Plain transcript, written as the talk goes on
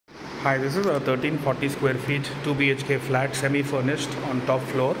Hi, this is a 1340 square feet 2 BHK flat, semi-furnished on top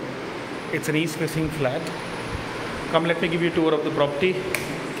floor. It's an east-facing flat. Come, let me give you a tour of the property.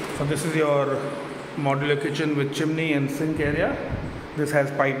 So this is your modular kitchen with chimney and sink area. This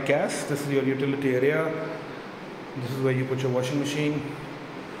has piped gas. This is your utility area. This is where you put your washing machine.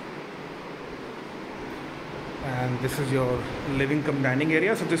 And this is your living cum dining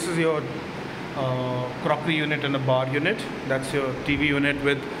area. So this is your crockery unit and a bar unit. That's your TV unit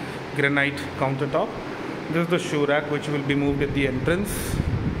with granite countertop. This is the shoe rack which will be moved at the entrance.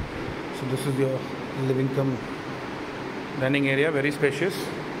 So this is your living cum dining area, very spacious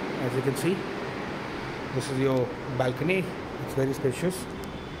as you can see. This is your balcony, it's very spacious,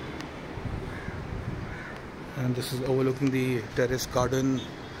 and this is overlooking the terrace garden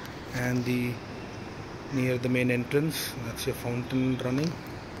and near the main entrance. That's your fountain running.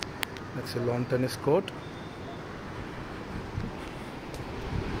 That's your lawn tennis court.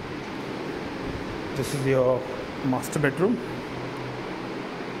 This is your master bedroom.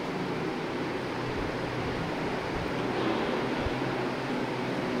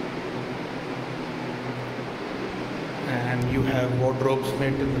 And you have wardrobes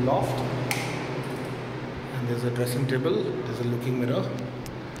made in the loft. And there's a dressing table. There's a looking mirror.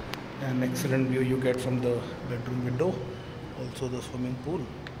 An excellent view you get from the bedroom window. Also the swimming pool.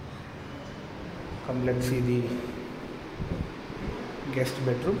 Come, let's see the guest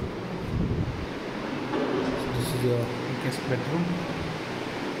bedroom. This is your guest bedroom.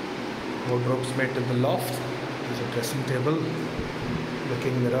 Wardrobes made in the loft. There's a dressing table,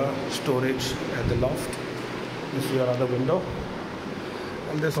 looking mirror, storage at the loft. This is your other window,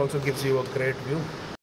 and this also gives you a great view